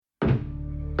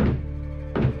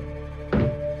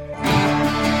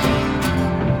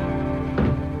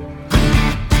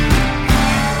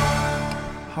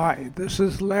Hi, this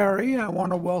is Larry. I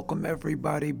want to welcome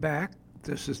everybody back.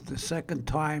 This is the second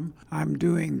time I'm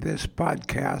doing this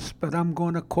podcast, but I'm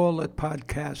going to call it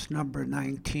podcast number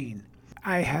 19.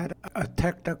 I had a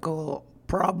technical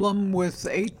problem with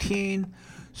 18,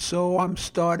 so I'm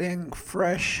starting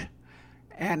fresh.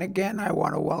 And again, I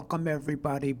want to welcome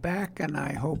everybody back, and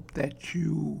I hope that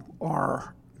you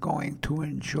are going to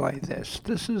enjoy this.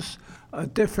 This is a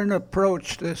different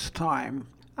approach this time.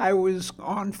 I was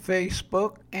on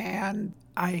Facebook and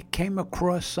I came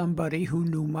across somebody who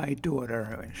knew my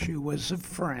daughter. She was a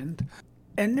friend.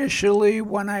 Initially,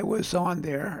 when I was on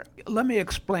there, let me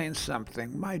explain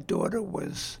something. My daughter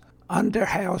was under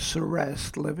house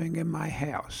arrest living in my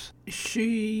house.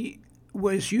 She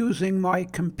was using my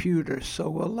computer, so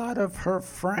a lot of her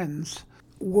friends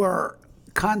were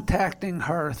contacting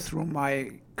her through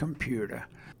my computer.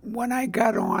 When I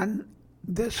got on,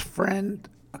 this friend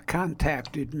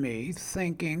contacted me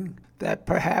thinking that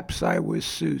perhaps I was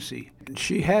Susie.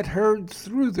 She had heard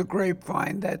through the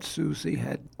grapevine that Susie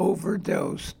had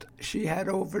overdosed. She had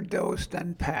overdosed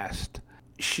and passed.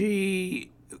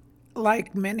 She,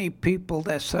 like many people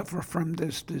that suffer from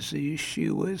this disease, she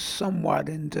was somewhat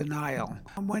in denial.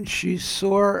 When she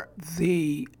saw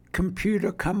the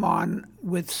computer come on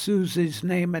with Susie's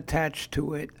name attached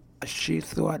to it, she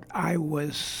thought I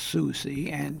was Susie,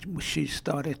 and she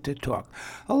started to talk.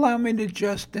 Allow me to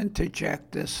just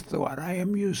interject this thought. I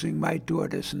am using my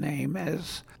daughter's name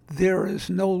as there is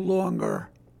no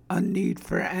longer a need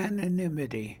for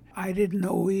anonymity. I didn't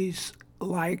always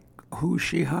like who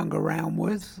she hung around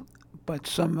with, but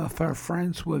some of her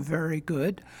friends were very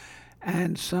good,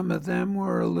 and some of them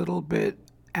were a little bit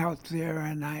out there,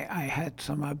 and I had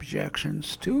some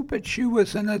objections too, but she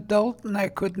was an adult and I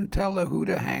couldn't tell her who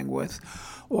to hang with.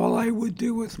 All I would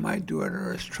do with my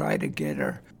daughter is try to get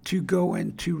her to go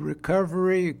into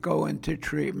recovery, go into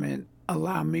treatment.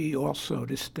 Allow me also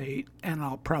to state, and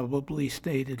I'll probably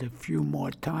state it a few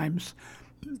more times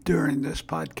during this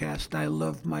podcast, I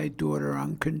love my daughter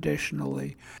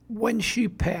unconditionally. When she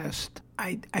passed,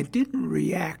 I didn't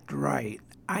react right.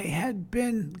 I had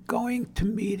been going to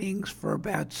meetings for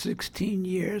about 16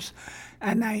 years,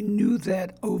 and I knew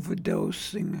that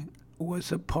overdosing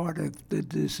was a part of the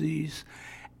disease.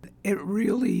 It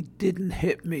really didn't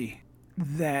hit me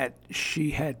that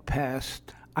she had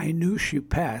passed. I knew she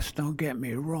passed, don't get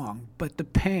me wrong, but the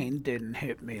pain didn't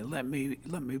hit me. Let me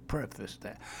preface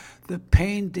that. The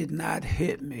pain did not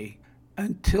hit me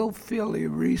until fairly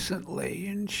recently,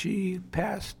 and she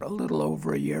passed a little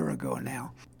over a year ago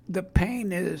now. The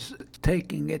pain is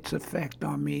taking its effect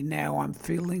on me now. I'm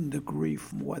feeling the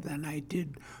grief more than I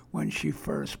did when she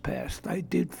first passed. I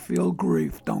did feel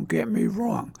grief, don't get me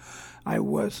wrong. I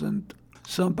wasn't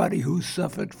somebody who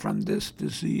suffered from this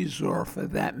disease, or for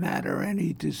that matter,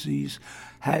 any disease,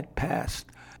 had passed.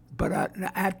 But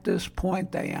at this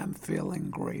point, I am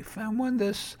feeling grief. And when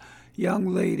this young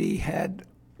lady had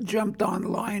jumped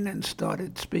online and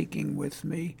started speaking with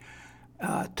me,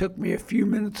 took me a few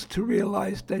minutes to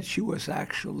realize that she was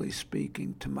actually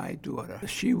speaking to my daughter.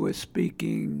 She was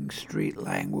speaking street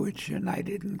language, and I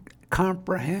didn't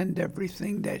comprehend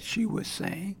everything that she was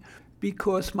saying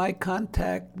because my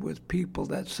contact with people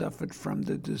that suffered from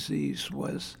the disease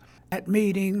was at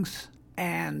meetings,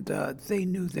 and they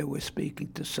knew they were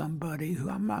speaking to somebody who,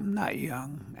 I'm not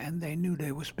young, and they knew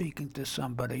they were speaking to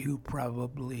somebody who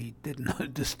probably didn't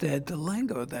understand the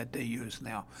lingo that they use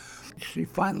now. She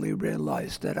finally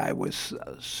realized that I was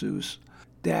Sue's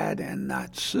dad and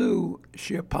not Sue.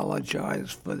 She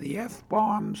apologized for the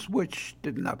F-bombs, which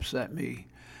didn't upset me.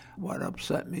 What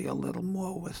upset me a little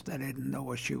more was that I didn't know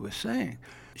what she was saying.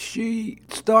 She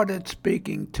started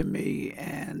speaking to me,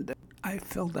 and I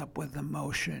filled up with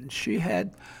emotion. She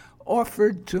had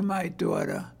offered to my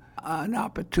daughter an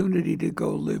opportunity to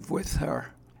go live with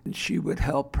her, and she would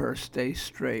help her stay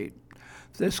straight.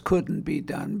 This couldn't be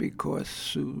done because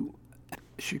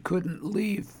she couldn't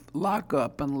leave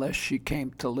lockup unless she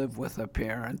came to live with her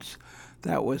parents.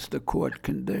 That was the court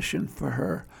condition for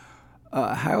her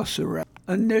house arrest.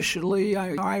 Initially,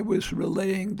 I was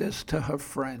relaying this to her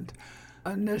friend.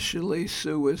 Initially,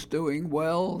 Sue was doing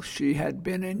well. She had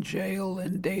been in jail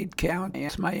in Dade County,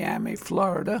 Miami,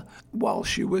 Florida. While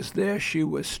she was there, she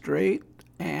was straight,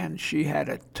 and she had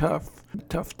a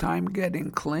tough time getting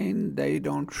clean. They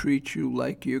don't treat you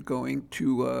like you're going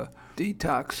to a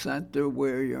detox center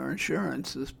where your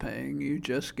insurance is paying. You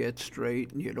just get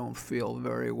straight, and you don't feel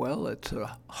very well. It's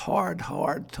a hard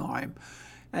time.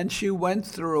 And she went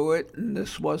through it, and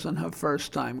this wasn't her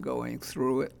first time going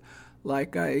through it.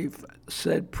 Like I've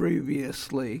said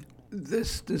previously,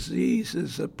 this disease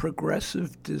is a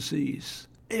progressive disease.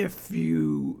 If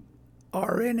you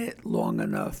are in it long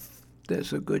enough,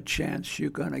 there's a good chance you're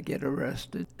going to get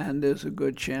arrested, and there's a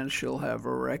good chance you'll have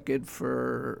a record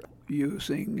for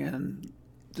using, and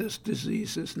this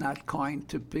disease is not kind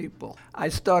to people. I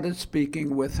started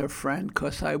speaking with her friend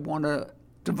because I want to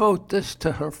devote this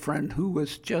to her friend who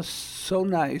was just so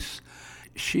nice.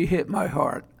 She hit my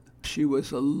heart. She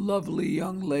was a lovely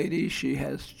young lady. She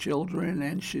has children,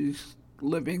 and she's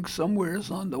living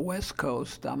somewheres on the West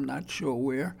Coast. I'm not sure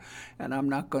where, and I'm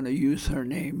not going to use her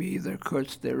name either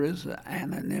because there is an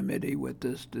anonymity with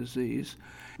this disease.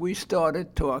 We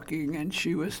started talking, and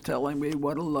she was telling me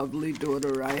what a lovely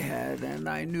daughter I had, and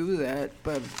I knew that,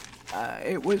 but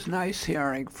it was nice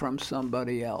hearing from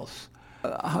somebody else.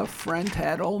 Her friend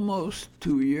had almost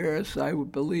 2 years. I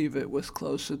would believe it was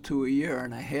closer to a year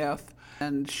and a half,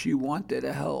 and she wanted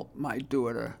to help my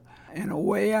daughter. In a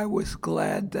way, I was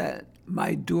glad that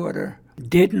my daughter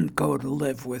didn't go to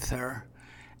live with her,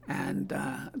 and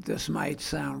this might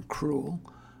sound cruel,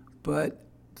 but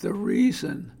the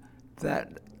reason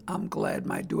that I'm glad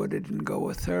my daughter didn't go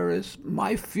with her is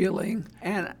my feeling,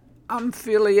 and I'm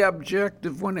fairly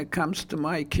objective when it comes to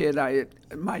my kid,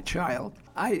 my child.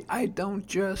 I don't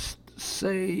just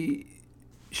say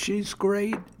she's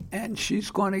great and she's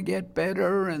going to get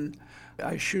better, and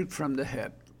I shoot from the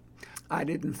hip. I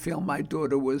didn't feel my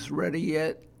daughter was ready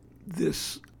yet.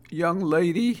 This young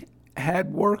lady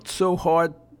had worked so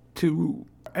hard to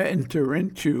enter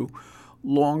into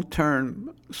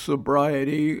long-term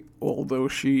sobriety, although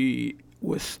she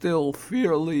was still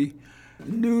fairly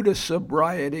new to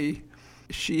sobriety.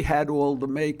 She had all the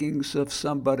makings of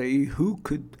somebody who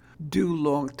could do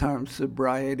long-term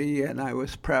sobriety, and I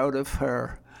was proud of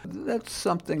her. That's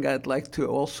something I'd like to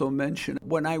also mention.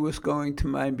 When I was going to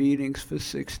my meetings for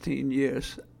 16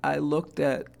 years, I looked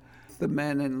at the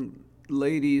men and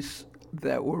ladies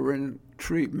that were in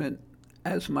treatment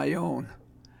as my own.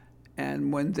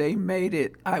 And when they made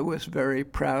it, I was very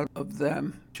proud of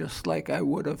them, just like I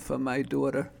would have for my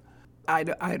daughter. I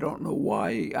don't know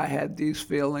why I had these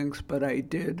feelings, but I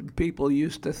did. People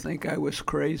used to think I was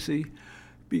crazy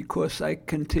because I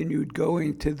continued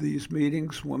going to these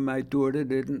meetings when my daughter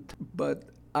didn't. But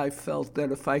I felt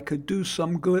that if I could do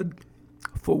some good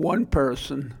for one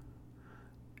person,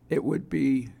 it would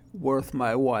be worth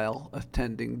my while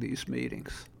attending these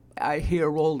meetings. I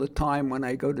hear all the time when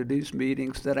I go to these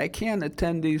meetings that I can't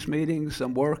attend these meetings,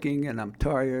 I'm working and I'm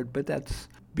tired, but that's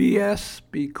BS,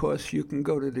 because you can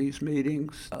go to these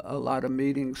meetings. A lot of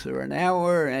meetings are an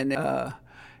hour, and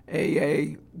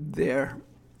AA, they're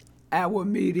hour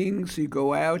meetings. You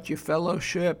go out, you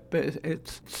fellowship.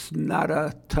 It's not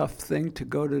a tough thing to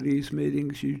go to these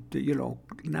meetings. You know,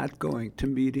 not going to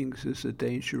meetings is a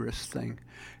dangerous thing.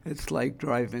 It's like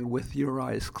driving with your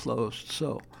eyes closed.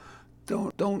 So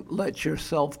don't let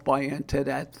yourself buy into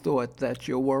that thought that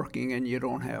you're working and you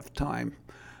don't have time.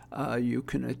 You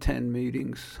can attend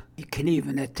meetings. You can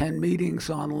even attend meetings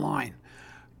online.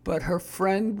 But her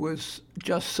friend was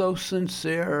just so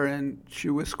sincere, and she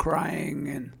was crying,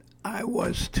 and I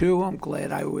was too. I'm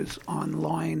glad I was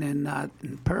online and not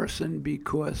in person,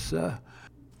 because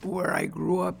where I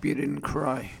grew up, you didn't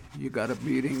cry. You got a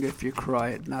beating if you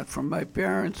cried, not from my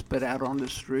parents, but out on the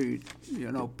street.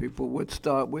 You know, people would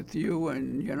start with you,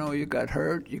 and, you know, you got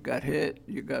hurt, you got hit,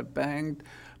 you got banged,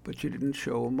 but you didn't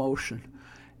show emotion.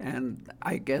 And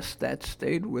I guess that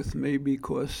stayed with me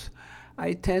because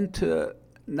I tend to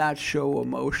not show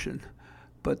emotion.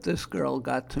 But this girl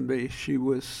got to me. She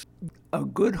was a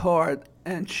good heart,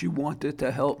 and she wanted to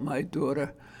help my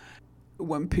daughter.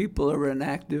 When people are in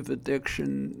active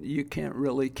addiction, you can't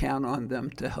really count on them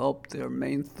to help. Their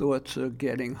main thoughts are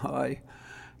getting high,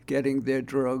 getting their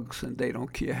drugs, and they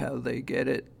don't care how they get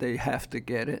it. They have to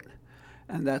get it.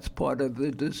 And that's part of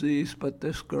the disease, but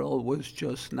this girl was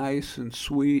just nice and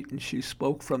sweet, and she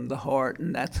spoke from the heart,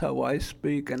 and that's how I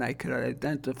speak, and I could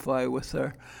identify with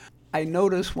her. I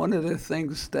noticed one of the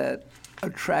things that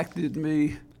attracted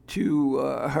me to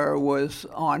her was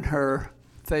on her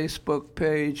Facebook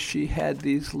page, she had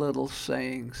these little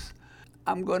sayings.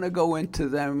 I'm going to go into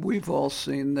them. We've all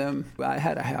seen them. I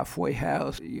had a halfway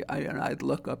house, and I'd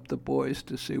look up the boys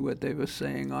to see what they were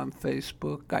saying on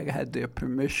Facebook. I had their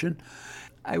permission.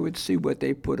 I would see what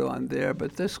they put on there,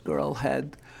 but this girl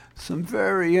had some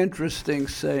very interesting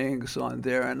sayings on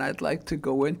there, and I'd like to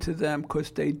go into them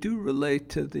because they do relate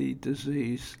to the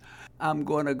disease. I'm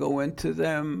going to go into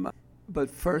them, but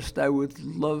first I would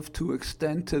love to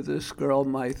extend to this girl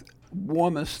my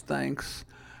warmest thanks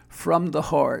from the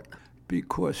heart,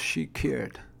 because she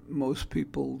cared. Most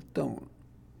people don't.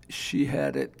 She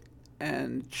had it,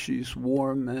 and she's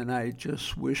warm, and I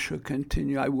just wish her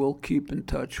continue. I will keep in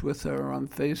touch with her on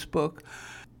Facebook.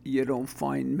 You don't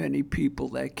find many people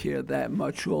that care that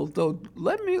much. Although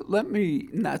let me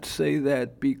not say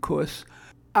that, because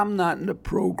I'm not in the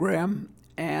program,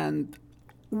 and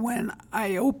when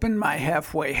I open my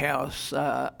halfway house,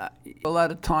 a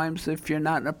lot of times if you're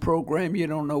not in a program, you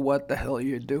don't know what the hell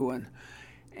you're doing.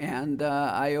 And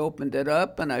I opened it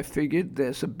up, and I figured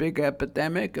there's a big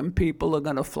epidemic and people are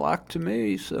going to flock to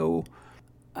me. So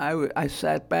I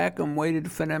sat back and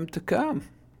waited for them to come.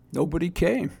 Nobody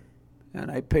came. And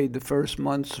I paid the first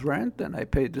month's rent, and I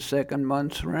paid the second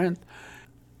month's rent.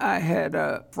 I had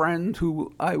a friend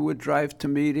who I would drive to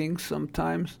meetings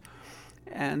sometimes,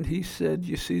 and he said,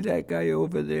 "You see that guy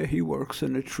over there? He works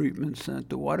in a treatment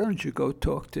center. Why don't you go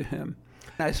talk to him?"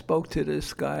 I spoke to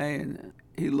this guy, and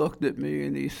he looked at me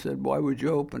and he said, "Why would you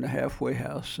open a halfway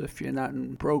house if you're not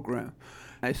in the program?"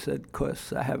 I said,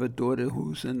 "'Cause I have a daughter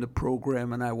who's in the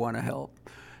program and I want to help."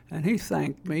 And he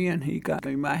thanked me, and he got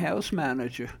me my house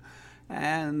manager.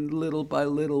 And little by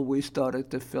little, we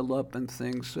started to fill up and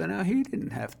things. So now he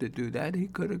didn't have to do that. He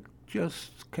could have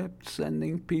just kept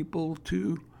sending people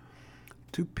to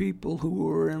people who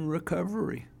were in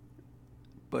recovery.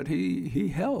 But he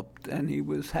helped, and he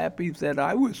was happy that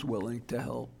I was willing to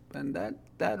help. And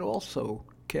that also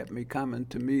kept me coming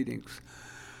to meetings.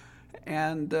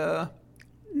 And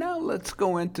now let's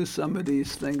go into some of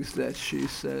these things that she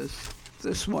says.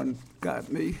 This one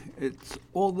got me. It's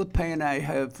all the pain I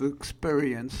have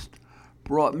experienced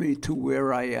brought me to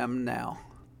where I am now.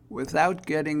 Without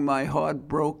getting my heart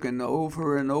broken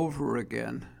over and over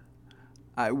again,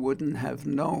 I wouldn't have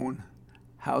known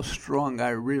how strong I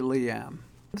really am.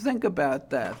 Think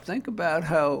about that. Think about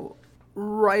how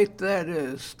right that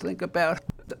is. Think about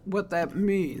what that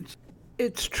means.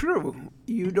 It's true.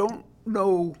 You don't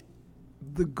know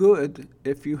the good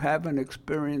if you haven't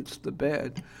experienced the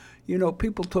bad. You know,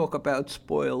 people talk about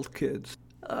spoiled kids.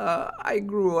 I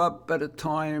grew up at a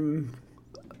time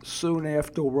soon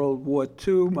after World War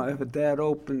II. My dad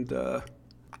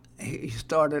he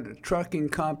started a trucking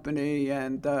company,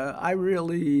 and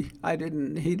he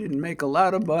didn't make a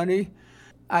lot of money.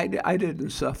 I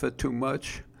didn't suffer too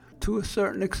much. To a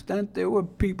certain extent, there were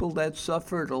people that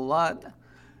suffered a lot.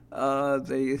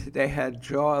 They had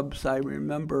jobs. I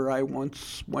remember I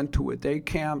once went to a day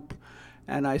camp,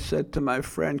 and I said to my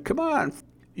friend, "Come on,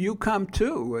 you come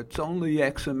too. It's only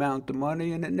X amount of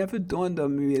money." And it never dawned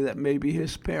on me that maybe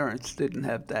his parents didn't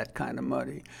have that kind of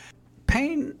money.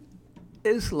 Pain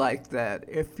is like that.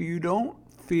 If you don't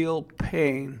feel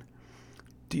pain,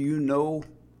 do you know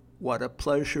what a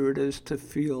pleasure it is to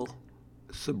feel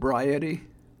sobriety?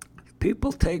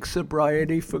 People take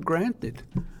sobriety for granted.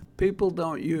 People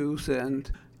don't use, and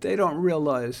they don't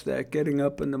realize that getting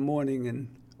up in the morning and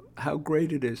how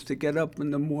great it is to get up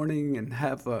in the morning and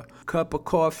have a cup of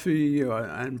coffee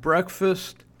and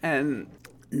breakfast and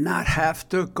not have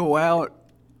to go out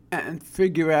and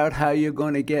figure out how you're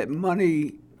going to get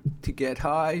money to get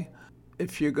high,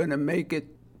 if you're going to make it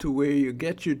to where you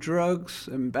get your drugs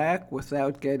and back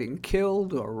without getting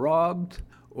killed or robbed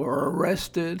or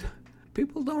arrested.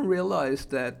 People don't realize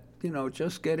that,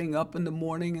 just getting up in the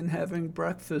morning and having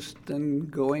breakfast and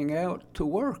going out to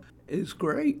work is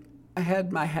great. I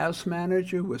had my house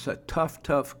manager, was a tough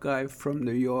guy from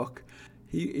New York.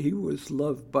 He was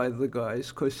loved by the guys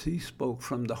because he spoke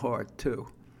from the heart too.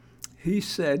 He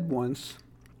said once,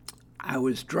 I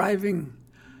was driving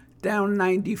down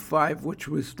 95, which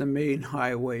was the main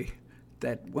highway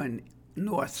that went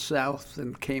north-south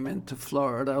and came into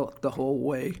Florida the whole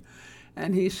way.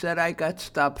 And he said, I got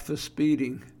stopped for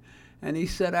speeding. And he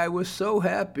said, I was so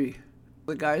happy.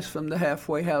 The guys from the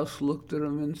halfway house looked at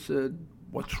him and said,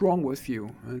 what's wrong with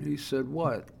you? And he said,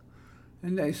 what?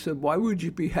 And they said, why would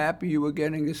you be happy you were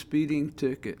getting a speeding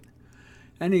ticket?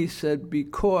 And he said,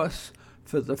 because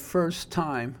for the first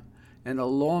time in a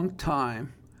long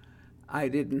time, I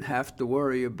didn't have to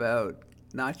worry about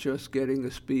not just getting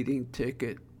a speeding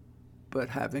ticket, but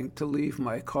having to leave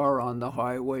my car on the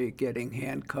highway, getting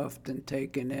handcuffed and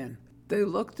taken in. They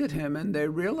looked at him and they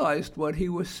realized what he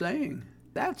was saying.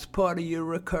 That's part of your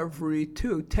recovery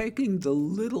too, taking the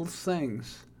little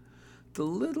things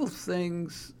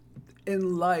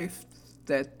in life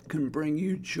that can bring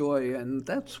you joy, and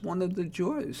that's one of the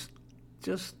joys.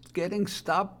 Just getting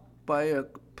stopped by a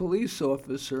police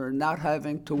officer and not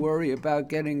having to worry about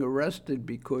getting arrested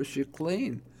because you're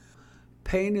clean.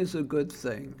 Pain is a good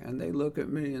thing. And they look at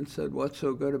me and said, what's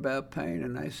so good about pain?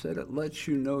 And I said, it lets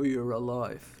you know you're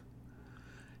alive.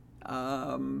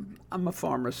 I'm a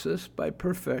pharmacist by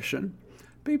profession.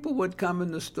 People would come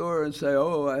in the store and say,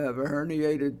 oh, I have a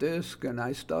herniated disc, and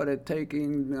I started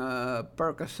taking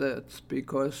Percocets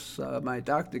because my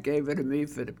doctor gave it to me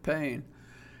for the pain.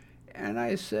 And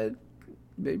I said,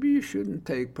 maybe you shouldn't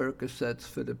take Percocets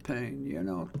for the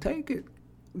pain. Take it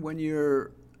when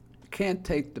you can't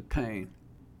take the pain.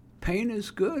 Pain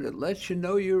is good. It lets you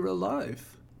know you're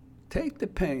alive. Take the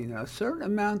pain. A certain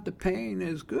amount of pain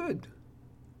is good.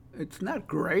 It's not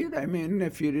great. I mean,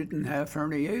 if you didn't have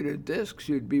herniated discs,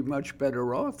 you'd be much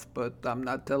better off. But I'm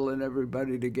not telling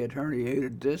everybody to get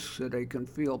herniated discs so they can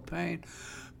feel pain.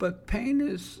 But pain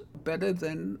is better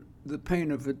than the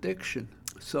pain of addiction.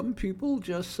 Some people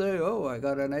just say, oh, I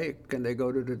got an ache, and they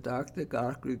go to the doctor.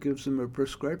 Doctor gives them a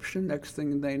prescription. Next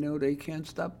thing they know, they can't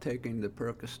stop taking the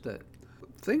Percocet.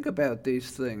 Think about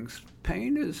these things.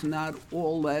 Pain is not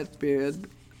all that bad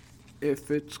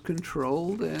if it's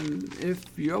controlled and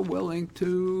if you're willing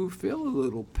to feel a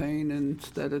little pain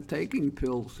instead of taking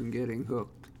pills and getting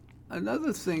hooked.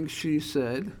 Another thing she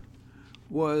said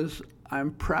was,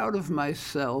 I'm proud of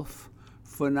myself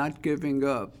for not giving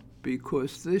up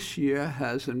because this year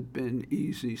hasn't been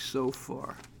easy so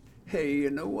far. Hey, you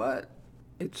know what?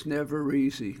 It's never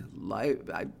easy.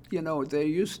 There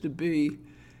used to be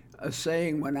a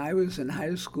saying when I was in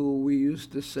high school, we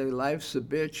used to say, life's a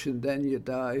bitch and then you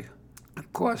die.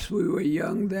 Of course, we were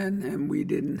young then and we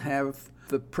didn't have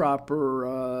the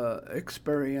proper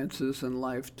experiences in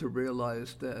life to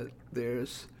realize that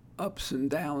there's ups and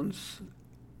downs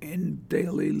in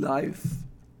daily life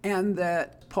and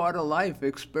that part of life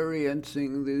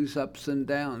experiencing these ups and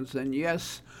downs. And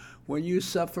yes, when you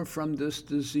suffer from this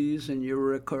disease in your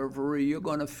recovery, you're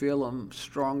going to feel them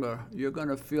stronger. You're going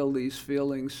to feel these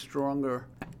feelings stronger.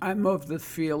 I'm of the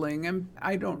feeling, and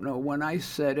I don't know, when I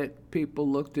said it, people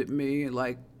looked at me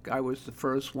like I was the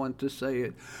first one to say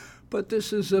it. But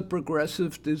this is a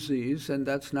progressive disease, and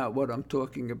that's not what I'm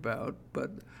talking about.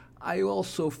 But I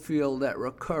also feel that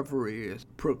recovery is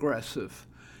progressive.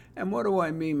 And what do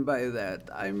I mean by that?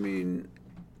 I mean,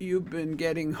 you've been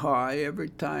getting high every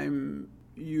time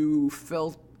you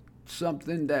felt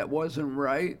something that wasn't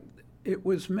right, it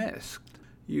was masked.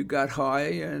 You got high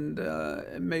and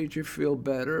it made you feel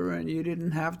better and you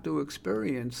didn't have to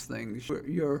experience things.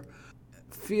 Your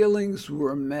feelings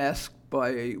were masked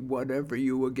by whatever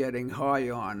you were getting high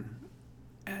on.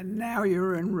 And now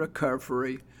you're in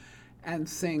recovery and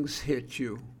things hit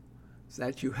you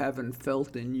that you haven't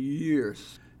felt in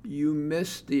years. You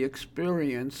miss the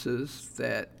experiences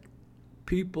that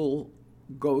people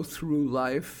go through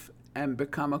life and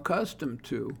become accustomed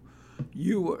to.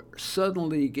 You are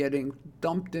suddenly getting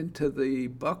dumped into the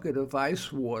bucket of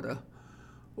ice water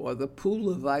or the pool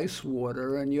of ice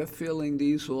water, and you're feeling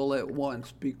these all at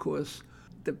once because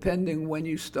depending when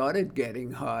you started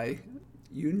getting high,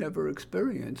 you never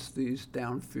experienced these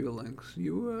down feelings.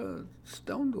 You were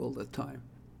stoned all the time.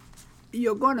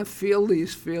 You're going to feel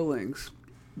these feelings.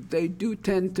 They do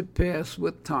tend to pass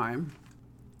with time.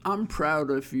 I'm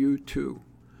proud of you too,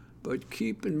 but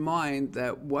keep in mind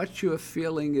that what you're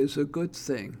feeling is a good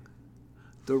thing.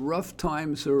 The rough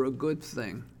times are a good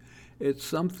thing. It's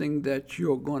something that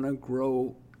you're going to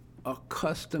grow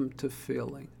accustomed to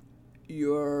feeling.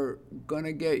 You're going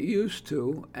to get used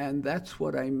to, and that's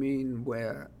what I mean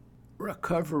where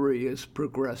recovery is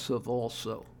progressive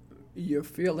also. You're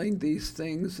feeling these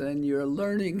things and you're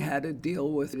learning how to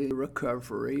deal with the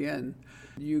recovery, and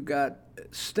you got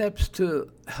steps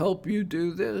to help you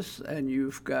do this, and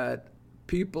you've got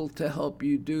people to help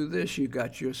you do this. You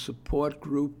got your support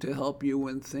group to help you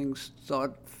when things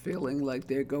start feeling like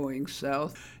they're going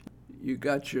south. You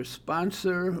got your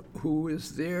sponsor who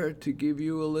is there to give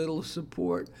you a little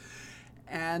support.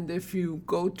 And if you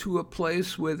go to a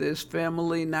place where there's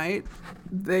family night,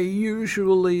 they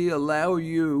usually allow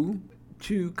you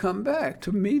to come back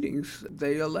to meetings.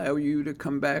 They allow you to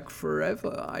come back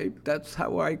forever. That's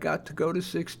how I got to go to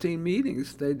 16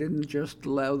 meetings. They didn't just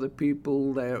allow the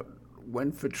people that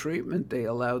went for treatment, they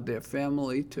allowed their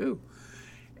family too.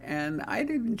 And I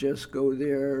didn't just go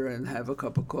there and have a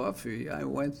cup of coffee. I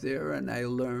went there and I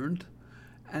learned.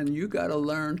 And you got to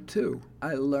learn too.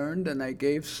 I learned and I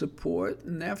gave support.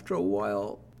 And after a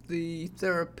while, the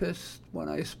therapists, when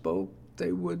I spoke,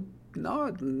 they would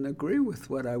nod and agree with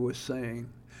what I was saying.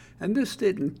 And this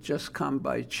didn't just come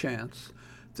by chance.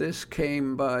 This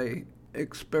came by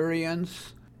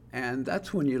experience. And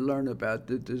that's when you learn about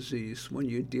the disease, when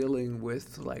you're dealing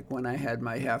with, like when I had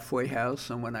my halfway house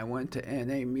and when I went to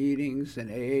NA meetings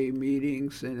and AA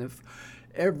meetings, and if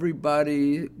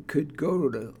everybody could go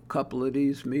to a couple of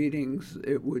these meetings,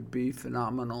 it would be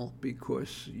phenomenal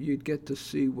because you'd get to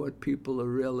see what people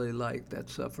are really like that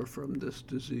suffer from this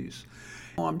disease.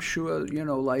 I'm sure,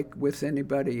 like with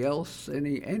anybody else,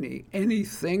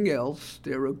 anything else,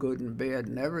 there are good and bad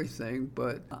and everything,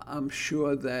 but I'm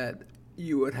sure that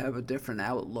you would have a different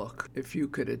outlook if you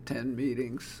could attend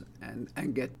meetings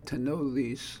and get to know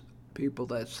these people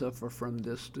that suffer from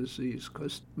this disease.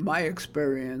 Because my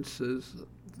experience is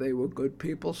they were good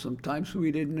people. Sometimes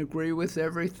we didn't agree with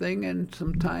everything, and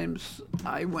sometimes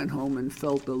I went home and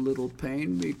felt a little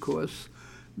pain because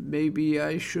maybe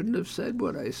I shouldn't have said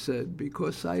what I said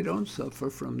because I don't suffer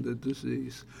from the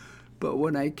disease. But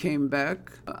when I came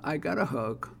back, I got a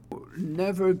hug.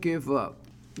 Never give up.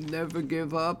 Never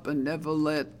give up, and never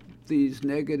let these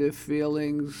negative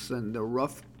feelings and the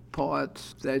rough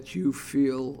parts that you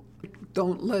feel,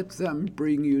 don't let them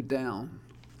bring you down.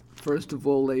 First of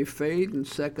all, they fade, and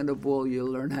second of all, you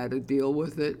learn how to deal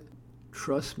with it.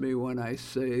 Trust me when I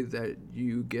say that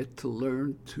you get to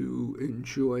learn to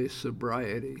enjoy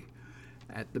sobriety.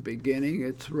 At the beginning,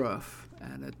 it's rough.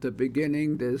 And at the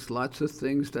beginning, there's lots of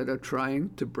things that are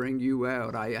trying to bring you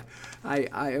out. I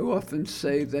often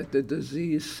say that the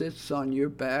disease sits on your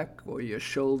back or your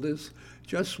shoulders,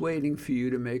 just waiting for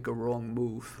you to make a wrong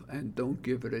move, and don't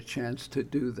give it a chance to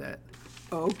do that.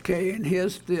 Okay, and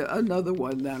here's another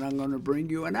one that I'm going to bring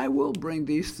you, and I will bring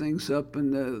these things up in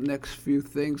the next few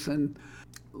things, and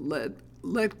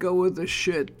let go of the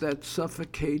shit that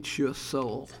suffocates your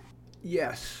soul.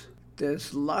 Yes,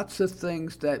 there's lots of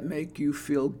things that make you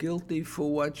feel guilty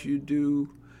for what you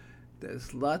do.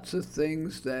 There's lots of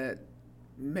things that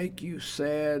make you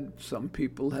sad. Some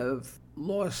people have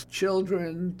lost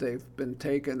children, they've been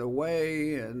taken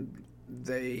away, and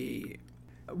they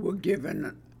were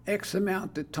given X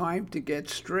amount of time to get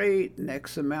straight and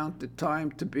X amount of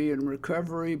time to be in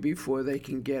recovery before they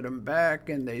can get them back,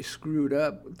 and they screwed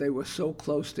up. They were so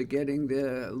close to getting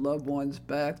their loved ones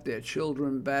back, their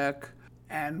children back.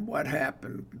 And what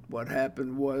happened? What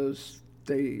happened was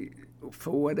they,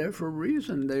 for whatever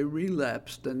reason, they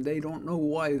relapsed, and they don't know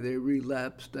why they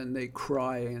relapsed, and they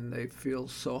cry and they feel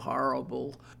so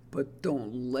horrible. But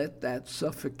don't let that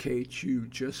suffocate you.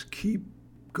 Just keep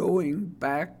going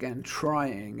back and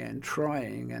trying, and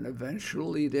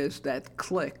eventually there's that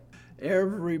click.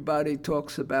 Everybody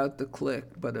talks about the click,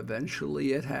 but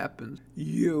eventually it happens.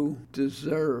 You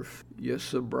deserve your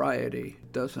sobriety.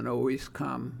 It doesn't always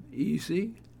come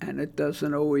easy, and it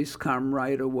doesn't always come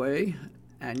right away,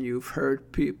 and you've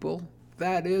hurt people.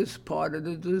 That is part of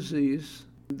the disease.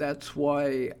 That's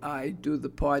why I do the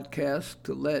podcast,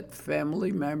 to let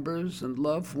family members and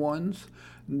loved ones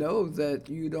know that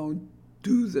you don't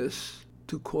do this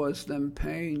to cause them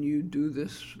pain. You do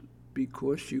this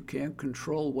because you can't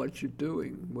control what you're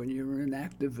doing when you're in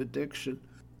active addiction.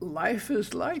 Life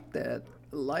is like that.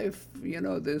 Life,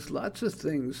 there's lots of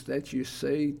things that you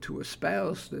say to a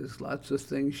spouse. There's lots of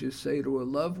things you say to a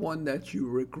loved one that you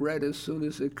regret as soon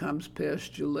as it comes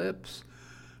past your lips.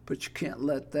 But you can't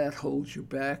let that hold you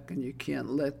back, and you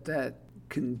can't let that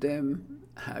condemn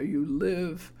how you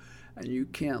live, and you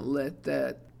can't let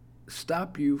that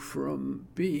stop you from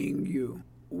being you.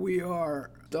 We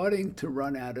are starting to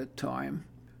run out of time,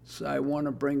 so I want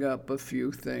to bring up a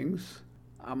few things.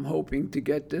 I'm hoping to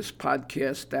get this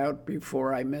podcast out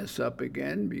before I mess up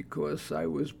again, because I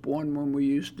was born when we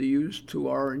used to use 2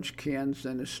 orange cans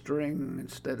and a string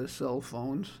instead of cell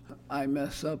phones. I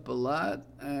mess up a lot,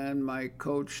 and my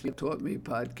coach taught me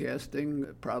podcasting.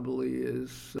 It probably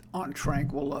is on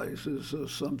tranquilizers or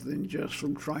something, just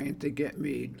from trying to get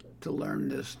me to learn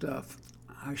this stuff.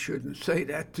 I shouldn't say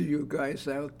that to you guys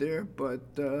out there, but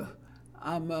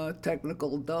I'm a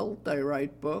technical adult. I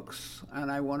write books,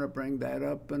 and I want to bring that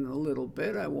up in a little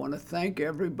bit. I want to thank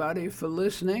everybody for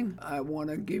listening. I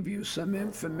want to give you some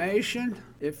information.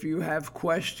 If you have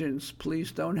questions,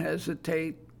 please don't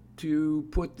hesitate to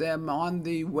put them on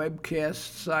the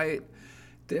webcast site.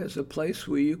 There's a place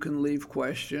where you can leave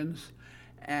questions,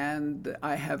 and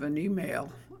I have an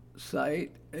email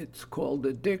site. It's called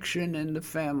Addiction in the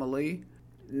Family,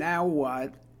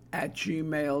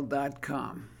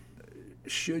 nowwhat@gmail.com.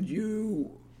 Should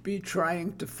you be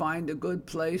trying to find a good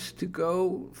place to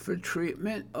go for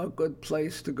treatment, a good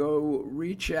place to go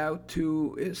reach out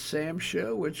to is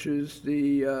SAMHSA, which is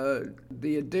the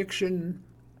Addiction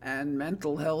and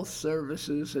Mental Health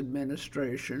Services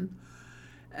Administration.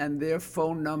 And their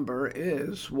phone number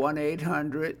is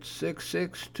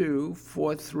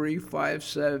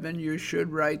 1-800-662-4357. You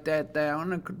should write that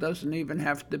down. It doesn't even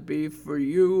have to be for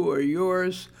you or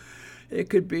yours. It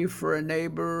could be for a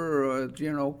neighbor, or,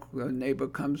 a neighbor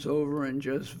comes over and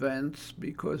just vents,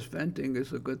 because venting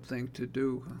is a good thing to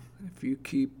do. If you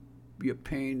keep your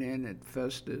pain in, it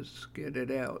festers. Get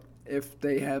it out. If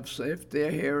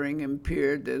they're hearing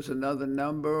impaired, there's another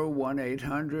number,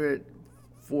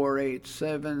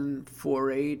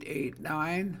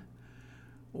 1-800-487-4889.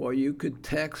 or you could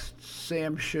text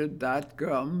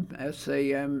samhsa.gov,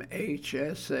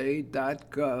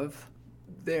 samhsa.gov.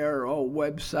 There are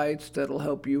websites that'll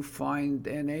help you find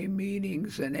NA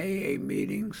meetings and AA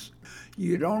meetings.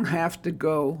 You don't have to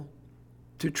go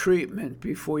to treatment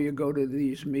before you go to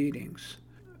these meetings.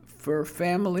 For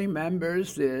family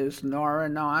members, there's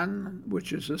Nar-Anon,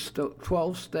 which is a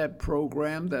 12-step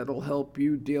program that'll help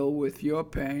you deal with your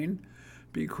pain,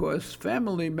 because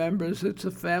family members, it's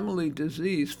a family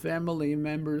disease. Family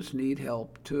members need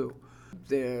help too.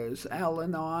 There's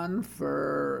Al-Anon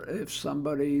for if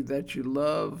somebody that you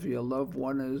love, your loved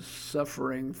one is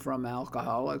suffering from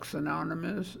Alcoholics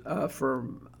Anonymous,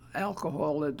 from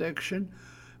alcohol addiction,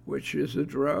 which is a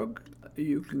drug.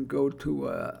 You can go to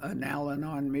an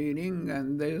Al-Anon meeting,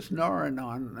 and there's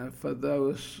Nar-Anon for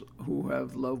those who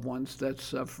have loved ones that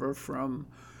suffer from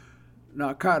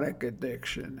narcotic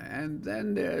addiction. And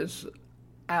then there's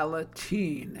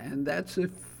Alateen, and that's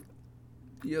if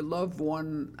your loved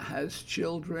one has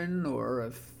children or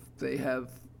if they have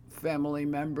family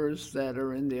members that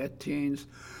are in their teens.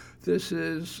 This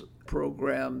is a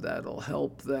program that'll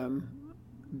help them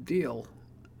deal,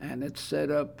 and it's set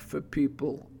up for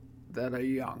people that are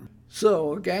young.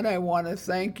 So again, I want to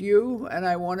thank you, and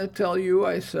I want to tell you,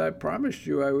 I promised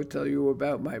you I would tell you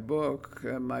about my book.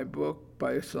 My book,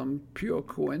 by some pure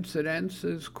coincidence,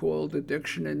 is called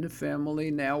Addiction in the Family,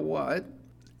 Now What?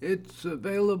 It's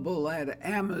available at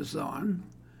Amazon,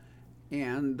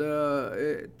 and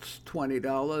it's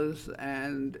 $20,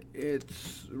 and it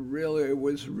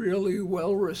was really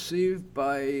well received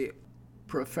by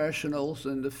professionals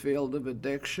in the field of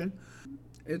addiction.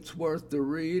 It's worth the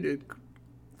read. It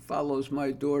follows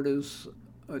my daughter's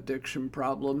addiction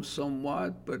problem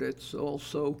somewhat, but it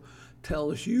also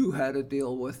tells you how to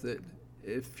deal with it.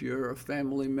 If you're a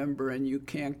family member and you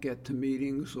can't get to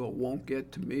meetings or won't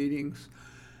get to meetings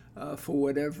for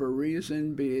whatever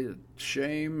reason, be it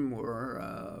shame or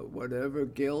whatever,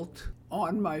 guilt,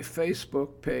 on my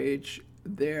Facebook page,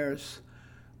 there's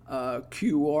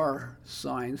QR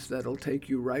signs that'll take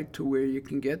you right to where you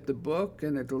can get the book,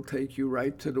 and it'll take you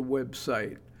right to the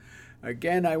website.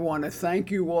 Again, I want to thank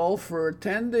you all for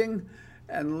attending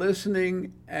and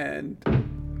listening, and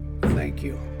thank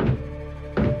you.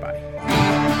 Bye.